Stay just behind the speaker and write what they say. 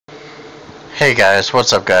Hey guys,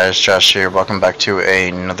 what's up guys? Josh here, welcome back to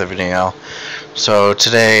another video. So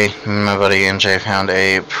today, my buddy NJ found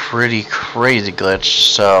a pretty crazy glitch.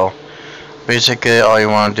 So basically all you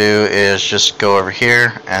want to do is just go over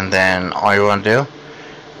here, and then all you want to do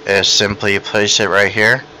is simply place it right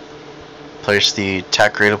here. Place the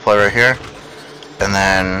tech redeploy right here, and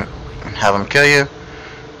then have him kill you.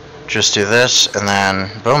 Just do this, and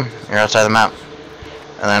then boom, you're outside the map.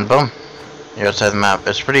 And then boom, you're outside the map.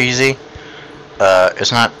 It's pretty easy.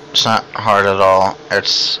 It's not hard at all.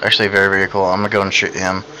 It's actually very cool. I'm gonna go and shoot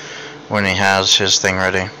him when he has his thing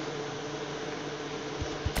ready.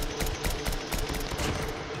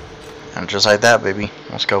 And just like that, baby.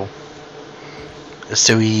 Let's go. It's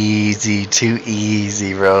too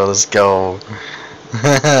easy, bro. Let's go.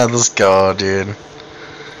 Let's go, dude.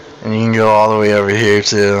 And you can go all the way over here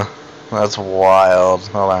too. That's wild.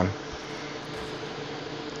 Hold on.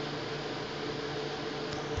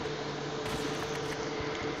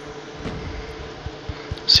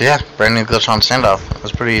 So yeah, brand new glitch on standoff. It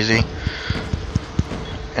was pretty easy.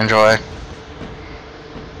 Enjoy,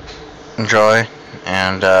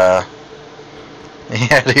 and yeah,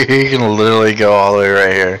 dude, you can literally go all the way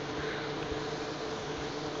right here.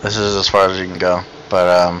 This is as far as you can go,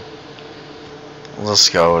 but let's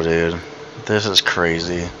go, dude. This is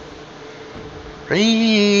crazy.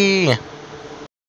 Whee!